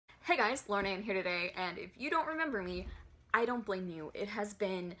Hey guys, Lyness here today, and if you don't remember me, I don't blame you. It has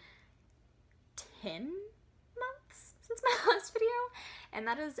been 10 months since my last video, and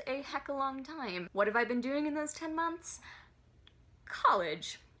that is a heck of a long time. What have I been doing in those 10 months?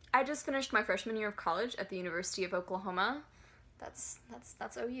 College. I just finished my freshman year of college at the University of Oklahoma. That's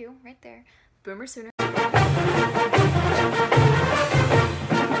OU right there. Boomer Sooner.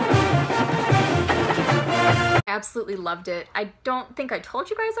 I absolutely loved it. I don't think I told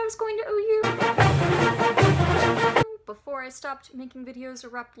you guys I was going to OU before I stopped making videos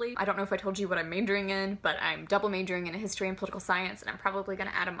abruptly. I don't know if I told you what I'm majoring in, but I'm double majoring in history and political science, and I'm probably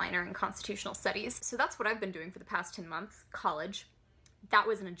gonna add a minor in constitutional studies. So that's what I've been doing for the past 10 months, college. That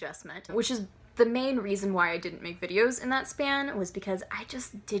was an adjustment, which is the main reason why I didn't make videos in that span, was because I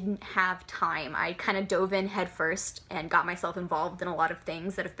just didn't have time. I kind of dove in head first and got myself involved in a lot of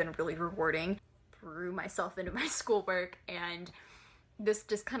things that have been really rewarding. Threw myself into my schoolwork, and this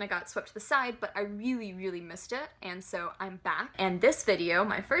just kind of got swept to the side, but I really missed it, and so I'm back. And this video,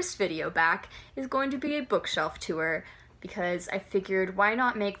 my first video back, is going to be a bookshelf tour, because I figured why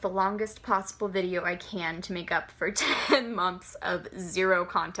not make the longest possible video I can to make up for 10 months of zero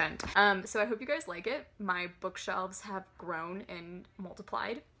content. So I hope you guys like it. My bookshelves have grown and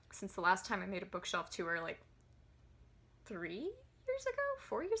multiplied since the last time I made a bookshelf tour, like 3 years ago,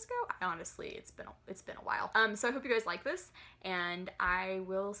 4 years ago. Honestly, it's been a while. So I hope you guys like this, and I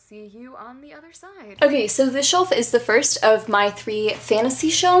will see you on the other side. Okay, so this shelf is the first of my 3 fantasy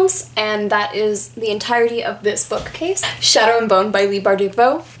shelves, and that is the entirety of this bookcase. Shadow and Bone by Leigh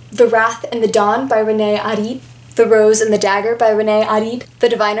Bardugo, The Wrath and the Dawn by Renee Arid, The Rose and the Dagger by Renee Arid, The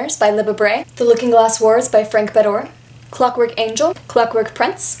Diviners by Libba Bray, The Looking Glass Wars by Frank Bedore, Clockwork Angel, Clockwork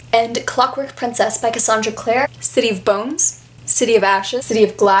Prince, and Clockwork Princess by Cassandra Clare, City of Bones, City of Ashes, City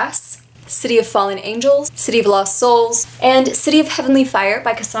of Glass, City of Fallen Angels, City of Lost Souls, and City of Heavenly Fire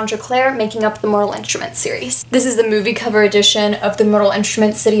by Cassandra Clare, making up the Mortal Instruments series. This is the movie cover edition of the Mortal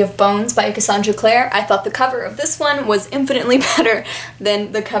Instruments City of Bones by Cassandra Clare. I thought the cover of this one was infinitely better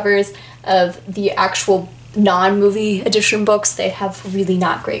than the covers of the actual non-movie edition books. They have really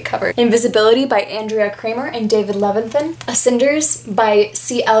not great covers. Invisibility by Andrea Kramer and David Levithan. Ascenders by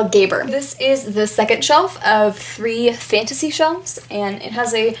C.L. Gaber. This is the second shelf of 3 fantasy shelves, and it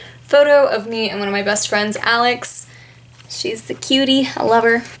has a photo of me and one of my best friends, Alex. She's the cutie, I love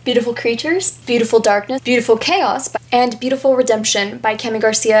her. Beautiful Creatures, Beautiful Darkness, Beautiful Chaos, and Beautiful Redemption by Kami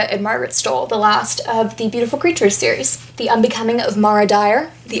Garcia and Margaret Stohl, the last of the Beautiful Creatures series. The Unbecoming of Mara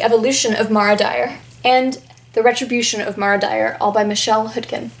Dyer, The Evolution of Mara Dyer, and The Retribution of Mara Dyer, all by Michelle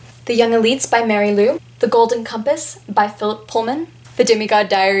Hudkin. The Young Elites by Mary Lou, The Golden Compass by Philip Pullman, The Demigod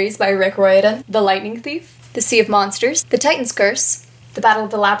Diaries by Rick Riordan, The Lightning Thief, The Sea of Monsters, The Titan's Curse, The Battle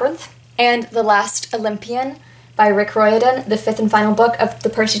of the Labyrinth, and The Last Olympian by Rick Riordan, the 5th and final book of the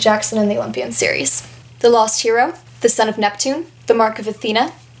Percy Jackson and the Olympian series. The Lost Hero, The Son of Neptune, The Mark of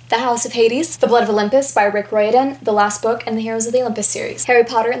Athena, The House of Hades, The Blood of Olympus by Rick Riordan, the last book in the Heroes of the Olympus series. Harry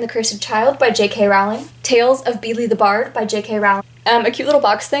Potter and the Cursed Child by J.K. Rowling. Tales of Beeley the Bard by J.K. Rowling. A cute little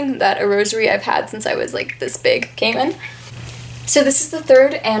box thing that a rosary I've had since I was like this big came in. So this is the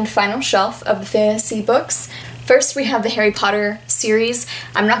third and final shelf of the fantasy books. First, we have the Harry Potter series.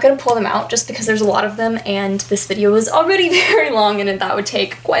 I'm not going to pull them out just because there's a lot of them, and this video is already very long and that would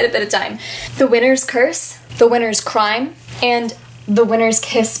take quite a bit of time. The Winner's Curse, The Winner's Crime, and The Winner's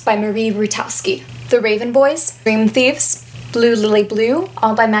Kiss by Marie Rutowski. The Raven Boys, Dream Thieves, Blue Lily Blue,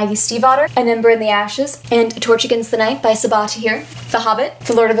 all by Maggie Stiefvater, An Ember in the Ashes, and A Torch Against the Night by Sabaa Tahir. The Hobbit,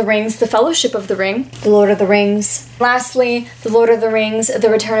 The Lord of the Rings, The Fellowship of the Ring, The Lord of the Rings. Lastly, The Lord of the Rings, The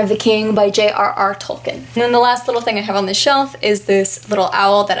Return of the King by J.R.R. Tolkien. And then the last little thing I have on this shelf is this little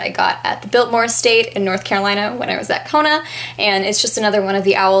owl that I got at the Biltmore Estate in North Carolina when I was at Kona, and it's just another one of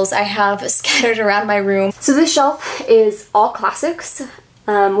the owls I have scattered around my room. So this shelf is all classics,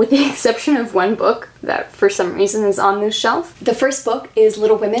 with the exception of one book that for some reason is on this shelf. The first book is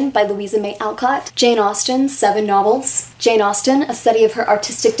Little Women by Louisa May Alcott. Jane Austen's 7 novels. Jane Austen, A Study of Her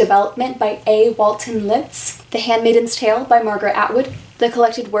Artistic Development by A. Walton Litz. The Handmaid's Tale by Margaret Atwood. The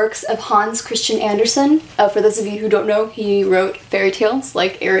collected works of Hans Christian Andersen. For those of you who don't know, he wrote fairy tales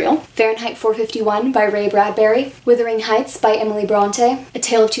like Ariel. Fahrenheit 451 by Ray Bradbury. Wuthering Heights by Emily Bronte. A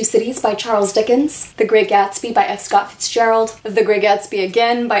Tale of Two Cities by Charles Dickens. The Great Gatsby by F. Scott Fitzgerald. The Great Gatsby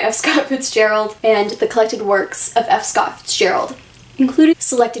again by F. Scott Fitzgerald. And the collected works of F. Scott Fitzgerald, including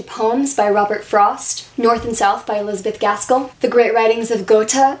selected poems by Robert Frost, North and South by Elizabeth Gaskell, The Great Writings of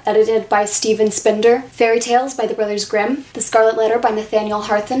Goethe, edited by Stephen Spender, Fairy Tales by the Brothers Grimm, The Scarlet Letter by Nathaniel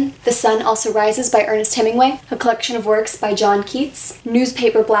Hawthorne, The Sun Also Rises by Ernest Hemingway, a collection of works by John Keats,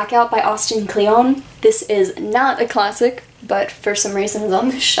 Newspaper Blackout by Austin Kleon. This is not a classic, but for some reason is on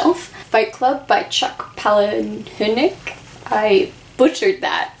this shelf. Fight Club by Chuck Palahniuk. I butchered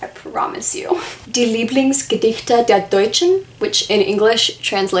that, I promise you. Die Lieblingsgedichte der Deutschen, which in English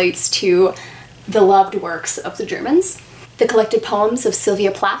translates to the loved works of the Germans. The collected poems of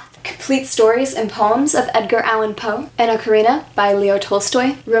Sylvia Plath. Complete stories and poems of Edgar Allan Poe. Anna Karenina by Leo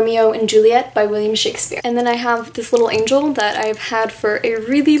Tolstoy. Romeo and Juliet by William Shakespeare. And then I have this little angel that I've had for a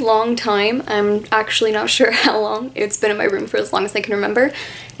really long time. I'm actually not sure how long. It's been in my room for as long as I can remember.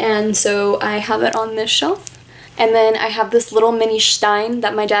 And so I have it on this shelf. And then I have this little mini Stein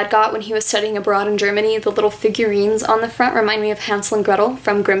that my dad got when he was studying abroad in Germany. The little figurines on the front remind me of Hansel and Gretel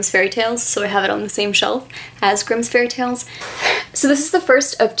from Grimm's Fairy Tales, so I have it on the same shelf as Grimm's Fairy Tales. So this is the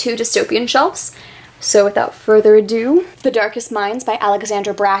first of 2 dystopian shelves. So without further ado, The Darkest Minds by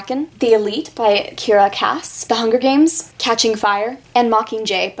Alexandra Bracken, The Elite by Kira Cass, The Hunger Games, Catching Fire, and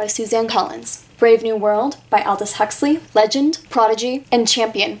Mockingjay by Suzanne Collins. Brave New World by Aldous Huxley, Legend, Prodigy, and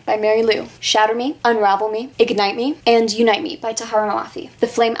Champion by Mary Lou, Shatter Me, Unravel Me, Ignite Me, and Unite Me by Tahara Mawafi, The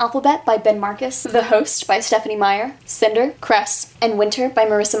Flame Alphabet by Ben Marcus, The Host by Stephanie Meyer, Cinder, Cress, and Winter by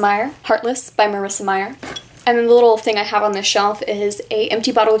Marissa Meyer, Heartless by Marissa Meyer. And then the little thing I have on this shelf is a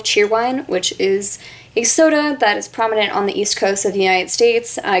empty bottle of Cheerwine, which is a soda that is prominent on the East Coast of the United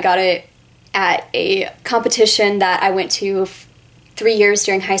States. I got it at a competition that I went to 3 years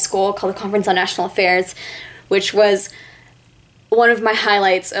during high school called the Conference on National Affairs, which was one of my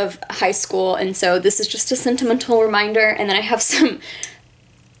highlights of high school, and so this is just a sentimental reminder. And then I have some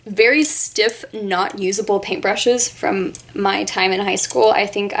very stiff, not usable paintbrushes from my time in high school. I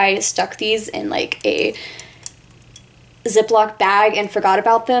think I stuck these in like a Ziploc bag and forgot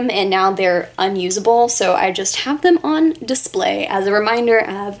about them, and now they're unusable, so I just have them on display as a reminder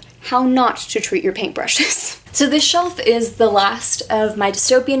of how not to treat your paintbrushes. So this shelf is the last of my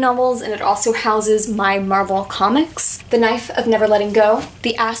dystopian novels, and it also houses my Marvel comics. The Knife of Never Letting Go,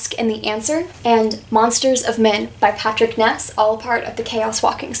 The Ask and the Answer, and Monsters of Men by Patrick Ness, all part of the Chaos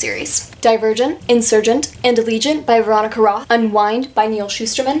Walking series. Divergent, Insurgent, and Allegiant by Veronica Roth, Unwind by Neil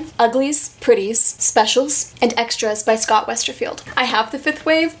Shusterman, Uglies, Pretties, Specials, and Extras by Scott Westerfield. I have the 5th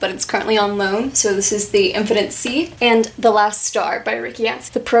wave, but it's currently on loan, so this is the Infinite Sea, and The Last Star by Ricky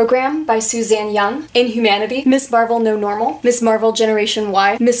Yancey. The Program by Suzanne Young, Inhumanity, Miss Marvel No Normal, Miss Marvel Generation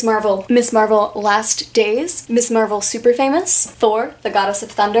Y, Miss Marvel Last Days, Miss Marvel Super Famous, Thor, the Goddess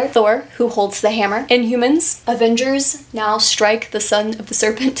of Thunder, Thor, Who Holds the Hammer, Inhumans, Avengers, Now Strike the Son of the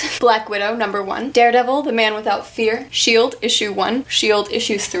Serpent, Black Widow #1, Daredevil, The Man Without Fear, SHIELD Issue 1, SHIELD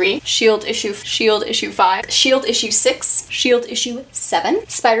Issue 3, SHIELD Issue 5, SHIELD Issue 6, SHIELD Issue 7,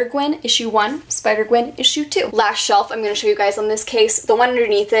 Spider-Gwen Issue 1, Spider-Gwen Issue 2. Last shelf I'm going to show you guys on this case. The one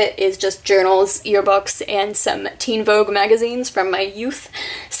underneath it is just journals, yearbooks, and some Teen Vogue magazines from my youth.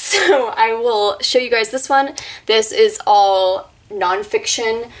 So I will show you guys this one. This is all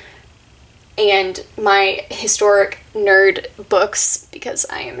nonfiction and my historic nerd books, because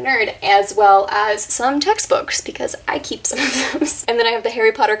I am a nerd, as well as some textbooks, because I keep some of those. And then I have the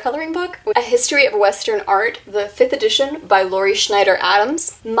Harry Potter coloring book, A History of Western Art, the 5th edition by Laurie Schneider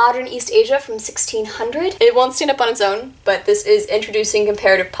Adams, Modern East Asia from 1600. It won't stand up on its own, but this is Introducing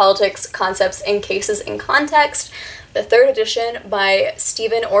Comparative Politics, Concepts, and Cases in Context, the 3rd edition by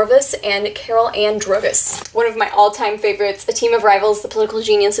Stephen Orvis and Carol Ann Drogas. One of my all-time favorites, A Team of Rivals, The Political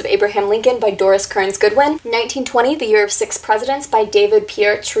Genius of Abraham Lincoln by Doris Kearns Goodwin, 1920, The Year of 6 Presidents by David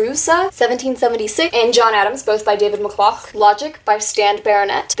Pierre Troussa, 1776, and John Adams, both by David McClough, Logic by Stan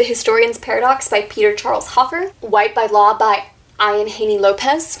Baronet, The Historian's Paradox by Peter Charles Hoffer, White by Law by Ian Haney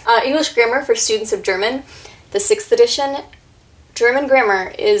Lopez, English Grammar for Students of German, the 6th edition. German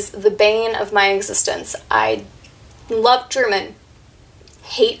grammar is the bane of my existence. I love German,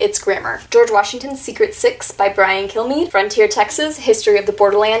 hate its grammar. George Washington's Secret Six by Brian Kilmeade, Frontier, Texas, History of the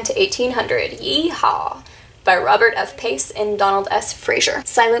Borderland to 1800, Yeehaw, by Robert F. Pace and Donald S. Fraser.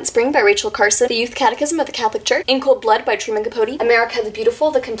 Silent Spring by Rachel Carson, The Youth Catechism of the Catholic Church, In Cold Blood by Truman Capote, America the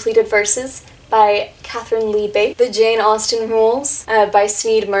Beautiful, The Completed Verses by Catherine Lee Bates, The Jane Austen Rules by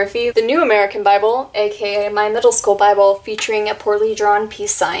Sneed Murphy, The New American Bible, aka my middle school Bible, featuring a poorly drawn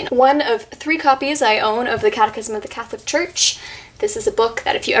peace sign. One of 3 copies I own of the Catechism of the Catholic Church. This is a book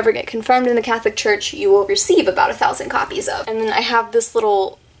that if you ever get confirmed in the Catholic Church, you will receive about 1,000 copies of. And then I have this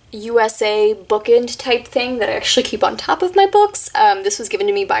little USA bookend type thing that I actually keep on top of my books. This was given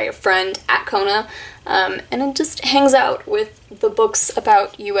to me by a friend at Kona, and it just hangs out with the books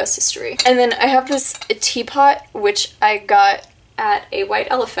about US history. And then I have this teapot, which I got at a white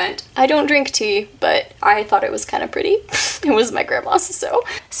elephant. I don't drink tea, but I thought it was kind of pretty. It was my grandma's, so.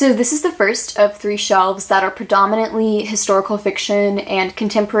 So this is the first of 3 shelves that are predominantly historical fiction and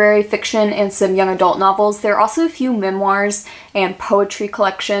contemporary fiction and some young adult novels. There are also a few memoirs and poetry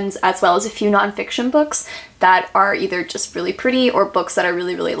collections, as well as a few nonfiction books that are either just really pretty or books that I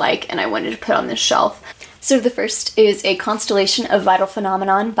really, really like and I wanted to put on this shelf. So the first is A Constellation of Vital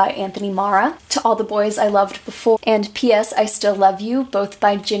Phenomenon by Anthony Mara, To All the Boys I Loved Before, and P.S. I Still Love You, both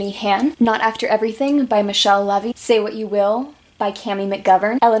by Ginny Han, Not After Everything by Michelle Levy, Say What You Will by Cammie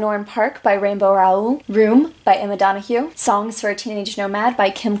McGovern, Eleanor and Park by Rainbow Rowell, Room by Emma Donoghue, Songs for a Teenage Nomad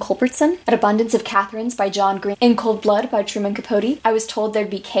by Kim Culbertson, An Abundance of Catherines by John Green, In Cold Blood by Truman Capote, I Was Told There'd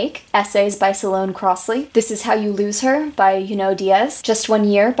Be Cake, Essays by Salone Crossley, This Is How You Lose Her by Junot Diaz, Just One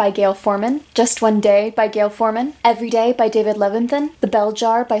Year by Gail Forman, Just One Day by Gail Forman, Every Day by David Levithan, The Bell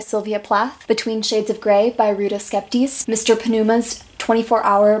Jar by Sylvia Plath, Between Shades of Grey by Ruta Skeptis, Mr. Panuma's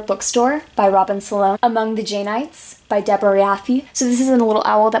 24-Hour Bookstore by Robin Salone, Among the Janeites by Deborah Yaffe. So this is a little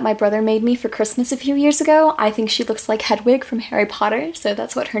owl that my brother made me for Christmas a few years ago. I think she looks like Hedwig from Harry Potter, so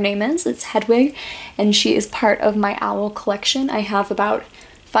that's what her name is. It's Hedwig, and she is part of my owl collection. I have about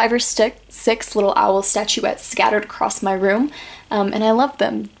 5 or 6 little owl statuettes scattered across my room, and I love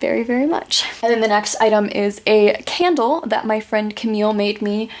them very, very much. And then the next item is a candle that my friend Camille made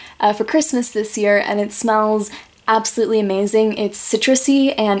me for Christmas this year, and it smells absolutely amazing. It's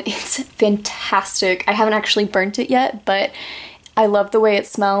citrusy and it's fantastic. I haven't actually burnt it yet, but I love the way it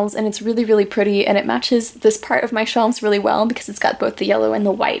smells, and it's really, really pretty, and it matches this part of my shelves really well because it's got both the yellow and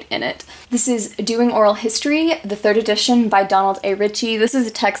the white in it. This is Doing Oral History, the 3rd edition by Donald A. Ritchie. This is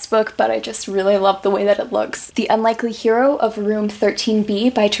a textbook, but I just really love the way that it looks. The Unlikely Hero of Room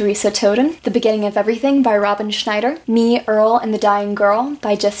 13B by Teresa Toden. The Beginning of Everything by Robin Schneider. Me, Earl, and the Dying Girl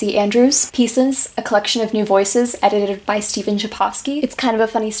by Jesse Andrews. Pieces, a collection of new voices, edited by Stephen Chbosky. It's Kind of a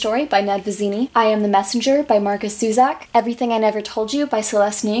Funny Story by Ned Vizzini. I Am the Messenger by Marcus Zuzak. Everything I Never Told You by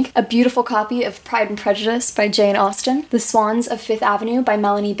Celeste Neig, a beautiful copy of Pride and Prejudice by Jane Austen, The Swans of Fifth Avenue by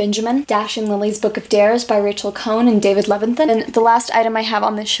Melanie Benjamin, Dash and Lily's Book of Dares by Rachel Cohn and David Levithan. And the last item I have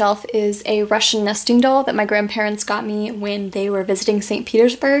on this shelf is a Russian nesting doll that my grandparents got me when they were visiting St.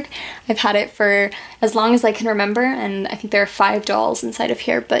 Petersburg. I've had it for as long as I can remember, and I think there are 5 dolls inside of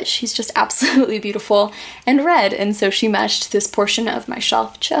here, but she's just absolutely beautiful and red, and so she matched this portion of my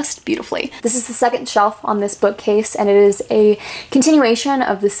shelf just beautifully. This is the second shelf on this bookcase, and it is a continuation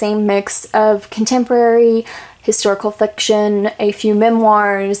of the same mix of contemporary historical fiction, a few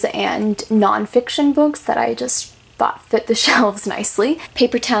memoirs, and non-fiction books that I just thought fit the shelves nicely.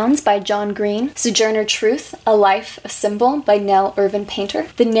 Paper Towns by John Green, Sojourner Truth, A Life, a Symbol by Nell Irvin Painter,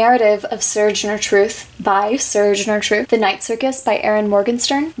 The Narrative of Sojourner Truth by Sojourner Truth, The Night Circus by Erin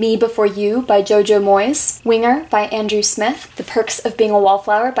Morgenstern, Me Before You by Jojo Moyes, Winger by Andrew Smith, The Perks of Being a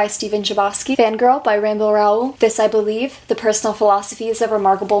Wallflower by Stephen Chbosky, Fangirl by Rainbow Rowell, This I Believe, The Personal Philosophies of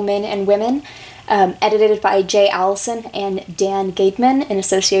Remarkable Men and Women, edited by Jay Allison and Dan Gateman in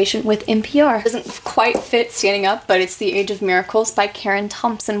association with NPR. It doesn't quite fit standing up, but it's The Age of Miracles by Karen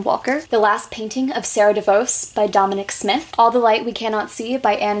Thompson Walker. The Last Painting of Sarah DeVos by Dominic Smith. All the Light We Cannot See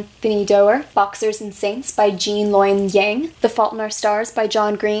by Anthony Doerr. Boxers and Saints by Jean Loin Yang. The Fault in Our Stars by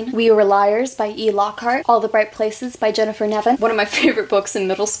John Green. We Were Liars by E. Lockhart. All the Bright Places by Jennifer Nevin. One of my favorite books in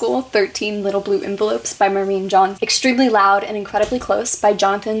middle school, 13 Little Blue Envelopes by Maureen Johns. Extremely Loud and Incredibly Close by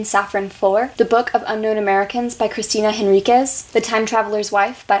Jonathan Safran Foer. The Book of Unknown Americans by Christina Henriquez, The Time Traveler's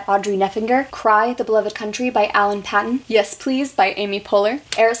Wife by Audrey Neffinger, Cry, The Beloved Country by Alan Patton, Yes Please by Amy Poehler,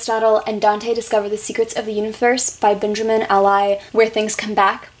 Aristotle and Dante Discover the Secrets of the Universe by Benjamin Alai, Where Things Come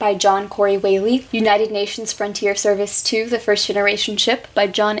Back by John Corey Whaley, United Nations Frontier Service 2, The First Generation Ship by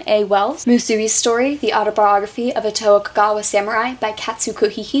John A. Wells, Musui's Story, The Autobiography of a Tokugawa Samurai by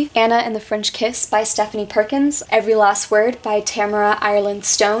Katsuko Hiki, Anna and the French Kiss by Stephanie Perkins, Every Last Word by Tamara Ireland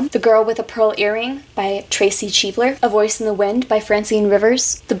Stone, The Girl with a Pearl Earring by Tracy Cheevler, A Voice in the Wind by Francine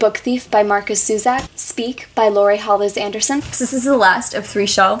Rivers, The Book Thief by Marcus Zuzak, Speak by Lori Hollis Anderson. So this is the last of 3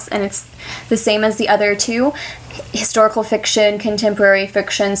 shelves, and it's the same as the other 2. Historical fiction, contemporary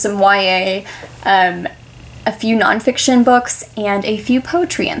fiction, some YA, a few nonfiction books, and a few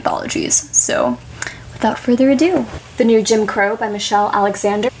poetry anthologies. So without further ado, The New Jim Crow by Michelle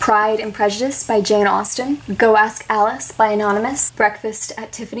Alexander, Pride and Prejudice by Jane Austen, Go Ask Alice by Anonymous, Breakfast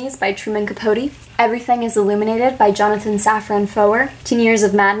at Tiffany's by Truman Capote, Everything is Illuminated by Jonathan Safran Foer, 10 Years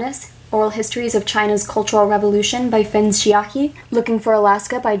of Madness, Oral Histories of China's Cultural Revolution by Fins Chiaki, Looking for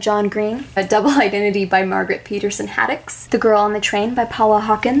Alaska by John Green, A Double Identity by Margaret Peterson Haddix, The Girl on the Train by Paula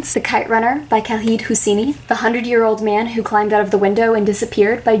Hawkins, The Kite Runner by Khalid Hosseini, The 100-Year-Old Man Who Climbed Out of the Window and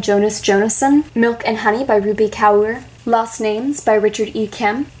Disappeared by Jonas Jonasson, Milk and Honey by Ruby Kaur, Lost Names by Richard E.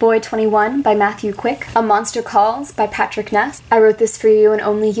 Kim, Boy 21 by Matthew Quick, A Monster Calls by Patrick Ness, I Wrote This For You and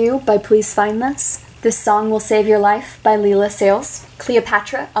Only You by Please Find This, This Song Will Save Your Life by Leela Sales,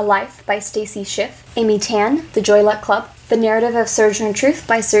 Cleopatra, A Life by Stacy Schiff, Amy Tan, The Joy Luck Club, The Narrative of Surgeon Truth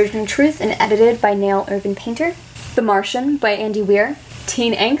by Surgeon Truth and edited by Neil Irvin Painter, The Martian by Andy Weir,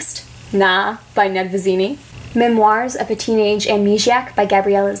 Teen Angst, Nah by Ned Vizzini, Memoirs of a Teenage Amnesiac by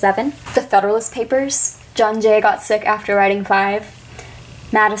Gabriella Zevin, The Federalist Papers, John Jay Got Sick After Writing 5,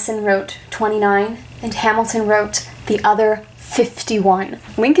 Madison wrote 29, and Hamilton wrote the other 51.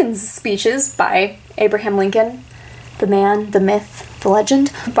 Lincoln's Speeches by Abraham Lincoln, The Man, the Myth, the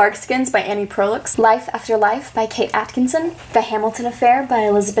Legend, Barkskins by Annie Prolix, Life After Life by Kate Atkinson, The Hamilton Affair by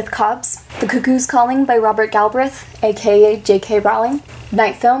Elizabeth Cobbs, The Cuckoo's Calling by Robert Galbraith, aka J.K. Rowling,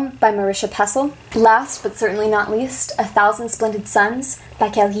 Night Film by Marisha Pessel, last but certainly not least, A Thousand Splendid Suns by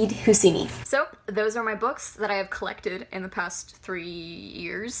Khalid Hosseini. So, those are my books that I have collected in the past 3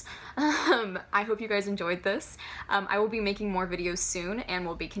 years. I hope you guys enjoyed this. I will be making more videos soon, and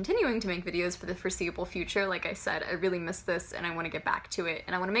will be continuing to make videos for the foreseeable future. Like I said, I really miss this, and I want to get back to it,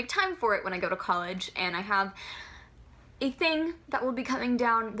 and I want to make time for it when I go to college, and I have a thing that will be coming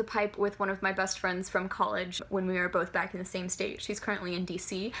down the pipe with one of my best friends from college when we are both back in the same state. She's currently in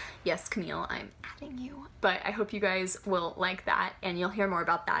DC. Yes, Camille, I'm adding you. But I hope you guys will like that, and you'll hear more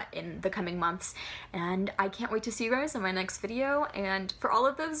about that in the coming months. And I can't wait to see you guys in my next video. And for all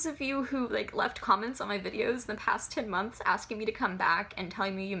of those of you who left comments on my videos in the past 10 months asking me to come back and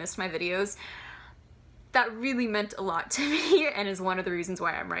telling me you missed my videos, that really meant a lot to me and is one of the reasons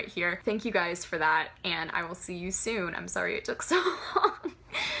why I'm right here. Thank you guys for that, and I will see you soon. I'm sorry it took so long.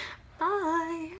 Bye!